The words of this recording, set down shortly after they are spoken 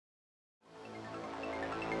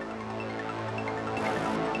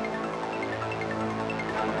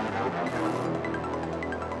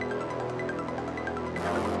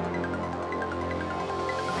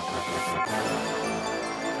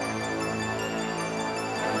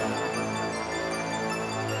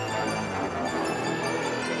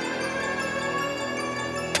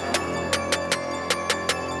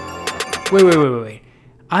Wait.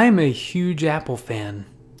 I'm a huge Apple fan,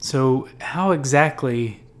 so how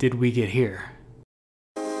exactly did we get here?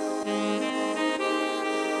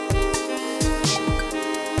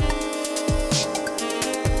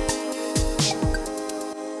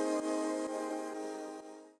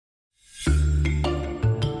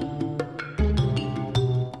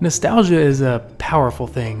 Nostalgia is a powerful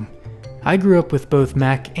thing. I grew up with both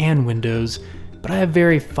Mac and Windows, but I have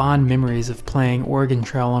very fond memories of playing Oregon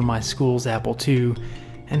Trail on my school's Apple II,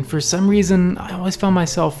 and for some reason I always found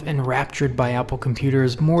myself enraptured by Apple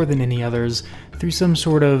computers more than any others through some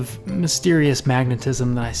sort of mysterious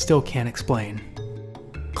magnetism that I still can't explain.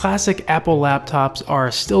 Classic Apple laptops are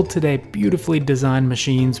still today beautifully designed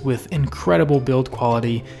machines with incredible build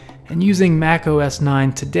quality, and using Mac OS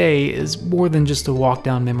 9 today is more than just a walk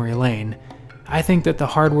down memory lane. I think that the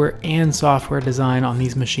hardware and software design on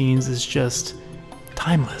these machines is just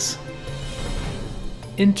timeless.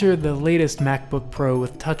 Enter the latest MacBook Pro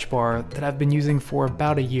with Touch Bar that I've been using for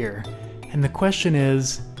about a year, and the question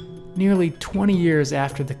is, nearly 20 years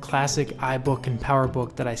after the classic iBook and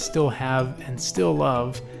PowerBook that I still have and still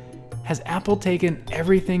love, has Apple taken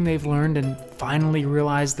everything they've learned and finally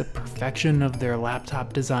realized the perfection of their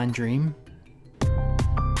laptop design dream?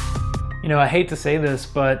 You know, I hate to say this,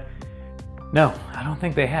 but no, I don't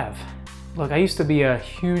think they have. Look, I used to be a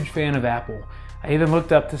huge fan of Apple. I even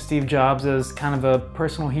looked up to Steve Jobs as kind of a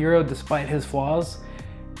personal hero despite his flaws.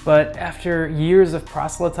 But after years of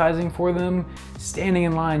proselytizing for them, standing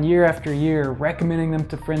in line year after year, recommending them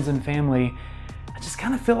to friends and family, I just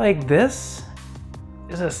kind of feel like this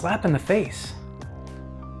is a slap in the face.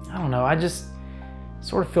 I don't know, I just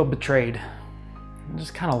sort of feel betrayed. I'm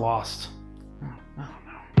just kind of lost. I don't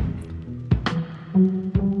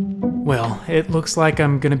know. Well, it looks like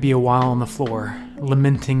I'm gonna be a while on the floor,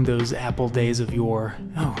 lamenting those Apple days of yore.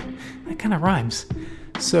 Oh, that kind of rhymes.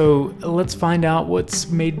 So let's find out what's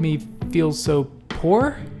made me feel so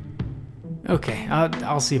poor? Okay,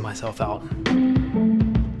 I'll see myself out.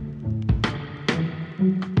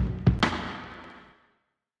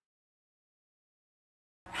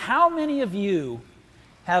 How many of you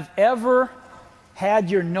have ever had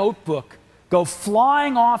your notebook go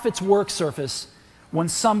flying off its work surface when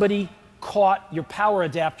somebody caught your power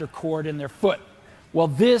adapter cord in their foot? Well,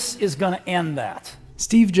 this is going to end that.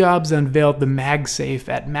 Steve Jobs unveiled the MagSafe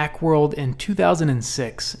at Macworld in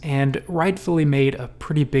 2006 and rightfully made a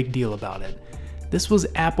pretty big deal about it. This was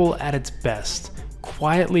Apple at its best,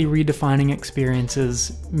 quietly redefining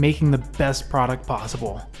experiences, making the best product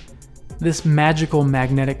possible. This magical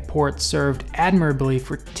magnetic port served admirably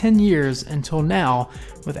for 10 years until now,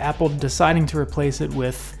 with Apple deciding to replace it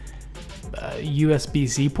with a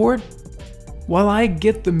USB-C port? While I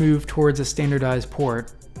get the move towards a standardized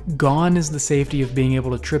port, gone is the safety of being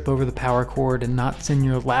able to trip over the power cord and not send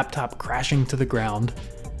your laptop crashing to the ground.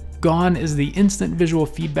 Gone is the instant visual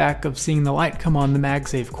feedback of seeing the light come on the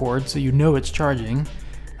MagSafe cord so you know it's charging.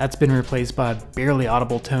 That's been replaced by a barely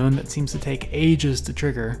audible tone that seems to take ages to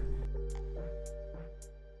trigger.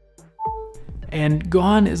 And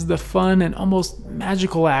gone is the fun and almost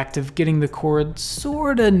magical act of getting the cord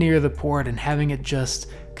sorta near the port and having it just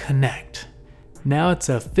connect. Now it's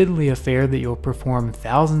a fiddly affair that you'll perform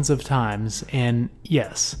thousands of times, and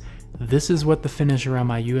yes, this is what the finish around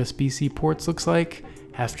my USB-C ports looks like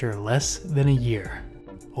after less than a year.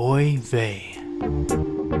 Oy vey.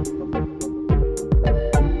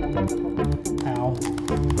 Ow.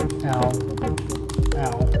 Ow.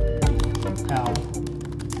 Ow. Ow.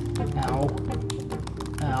 Ow.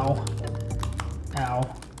 Ow.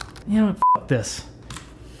 Ow. You know what? F this.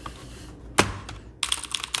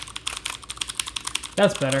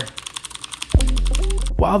 That's better.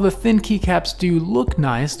 While the thin keycaps do look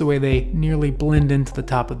nice the way they nearly blend into the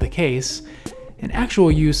top of the case, in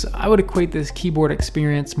actual use I would equate this keyboard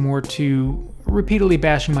experience more to repeatedly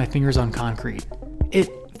bashing my fingers on concrete. It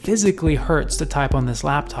physically hurts to type on this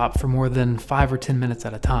laptop for more than 5 or 10 minutes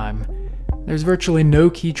at a time. There's virtually no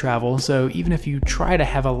key travel, so even if you try to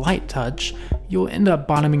have a light touch, you'll end up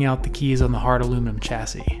bottoming out the keys on the hard aluminum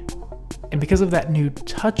chassis. And because of that new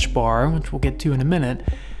touch bar, which we'll get to in a minute,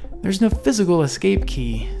 there's no physical escape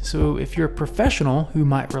key, so if you're a professional who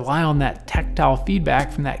might rely on that tactile feedback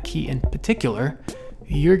from that key in particular,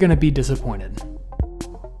 you're gonna be disappointed.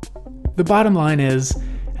 The bottom line is,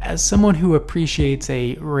 as someone who appreciates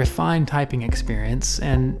a refined typing experience,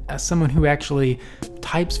 and as someone who actually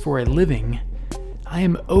types for a living, I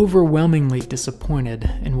am overwhelmingly disappointed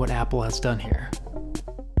in what Apple has done here.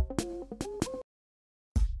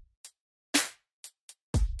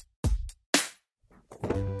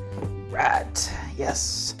 Right,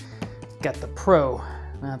 yes, got the Pro.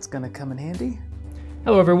 That's gonna come in handy.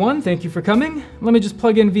 Hello everyone, thank you for coming. Let me just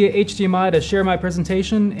plug in via HDMI to share my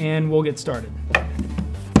presentation and we'll get started.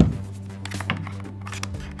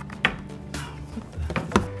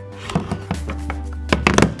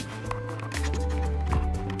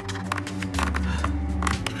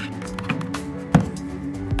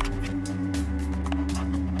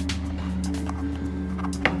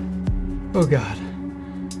 Oh God.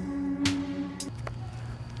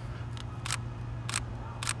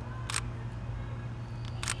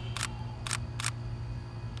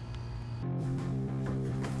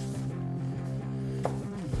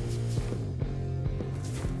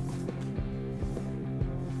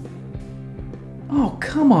 Oh,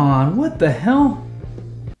 come on, what the hell?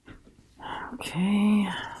 Okay.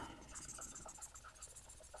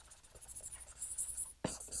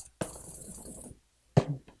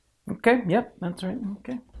 Okay, yep, that's right,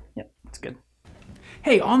 okay, yep, that's good.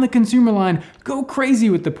 Hey, on the consumer line, go crazy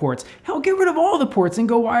with the ports. Hell, get rid of all the ports and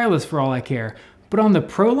go wireless for all I care. But on the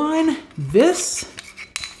Pro line, this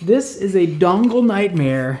is a dongle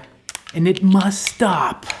nightmare, and it must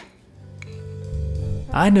stop.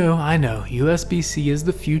 I know, USB-C is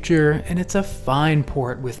the future, and it's a fine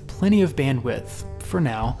port with plenty of bandwidth, for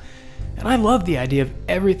now. And I love the idea of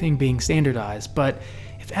everything being standardized, but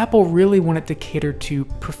if Apple really wanted to cater to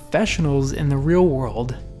professionals in the real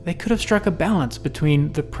world, they could have struck a balance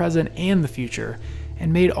between the present and the future,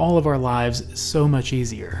 and made all of our lives so much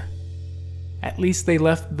easier. At least they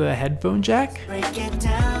left the headphone jack. Break it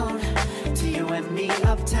down to you and me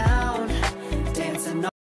uptown, dancing.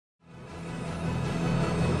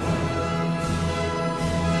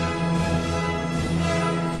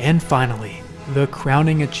 And finally, the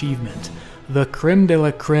crowning achievement, the creme de la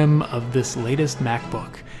creme of this latest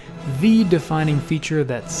MacBook, the defining feature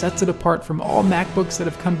that sets it apart from all MacBooks that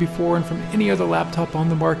have come before and from any other laptop on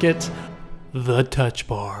the market, the Touch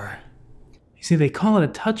Bar. You see, they call it a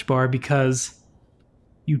Touch Bar because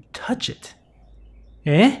you touch it.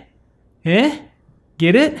 Eh?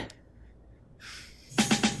 Get it?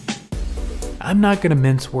 I'm not gonna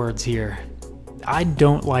mince words here. I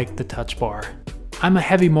don't like the Touch Bar. I'm a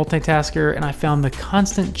heavy multitasker, and I found the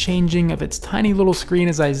constant changing of its tiny little screen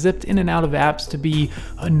as I zipped in and out of apps to be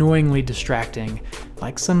annoyingly distracting,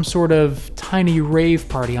 like some sort of tiny rave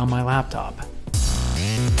party on my laptop.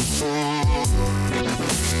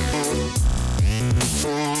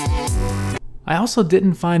 I also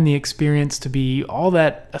didn't find the experience to be all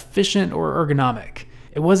that efficient or ergonomic.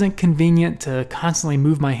 It wasn't convenient to constantly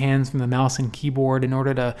move my hands from the mouse and keyboard in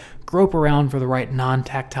order to grope around for the right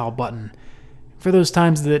non-tactile button. For those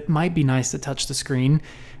times that it might be nice to touch the screen,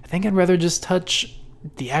 I think I'd rather just touch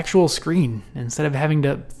the actual screen instead of having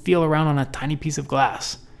to feel around on a tiny piece of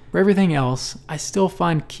glass. For everything else, I still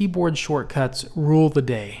find keyboard shortcuts rule the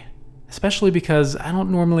day, especially because I don't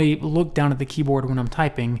normally look down at the keyboard when I'm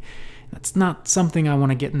typing. That's not something I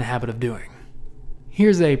want to get in the habit of doing.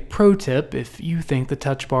 Here's a pro tip if you think the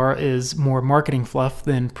Touch Bar is more marketing fluff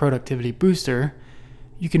than productivity booster.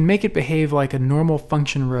 You can make it behave like a normal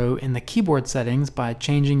function row in the keyboard settings by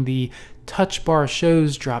changing the Touch Bar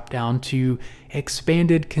Shows dropdown to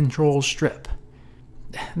Expanded Control Strip.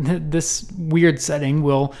 This weird setting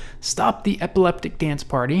will stop the epileptic dance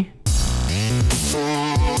party,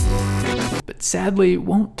 but sadly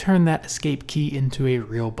won't turn that escape key into a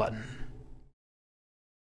real button.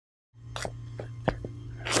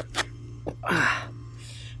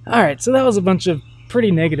 Alright, so that was a bunch of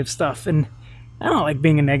pretty negative stuff, and I don't like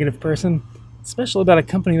being a negative person, especially about a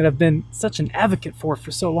company that I've been such an advocate for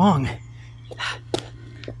so long.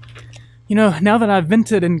 You know, now that I've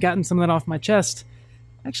vented and gotten some of that off my chest,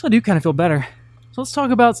 I actually do kind of feel better. So let's talk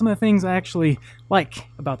about some of the things I actually like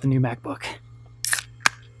about the new MacBook.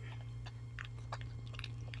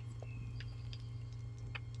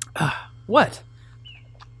 What?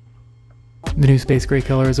 The new space gray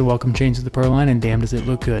color is a welcome change to the Pro line, and damn does it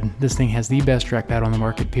look good. This thing has the best trackpad on the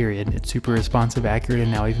market, period. It's super responsive, accurate,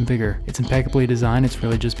 and now even bigger. It's impeccably designed, it's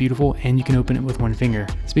really just beautiful, and you can open it with one finger.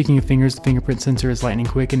 Speaking of fingers, the fingerprint sensor is lightning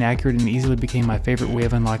quick and accurate and easily became my favorite way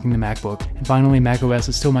of unlocking the MacBook. And finally, macOS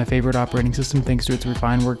is still my favorite operating system thanks to its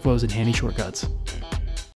refined workflows and handy shortcuts.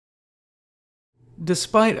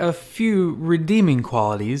 Despite a few redeeming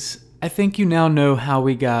qualities, I think you now know how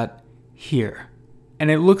we got here. And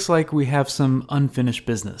it looks like we have some unfinished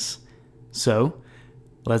business. So,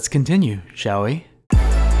 let's continue, shall we?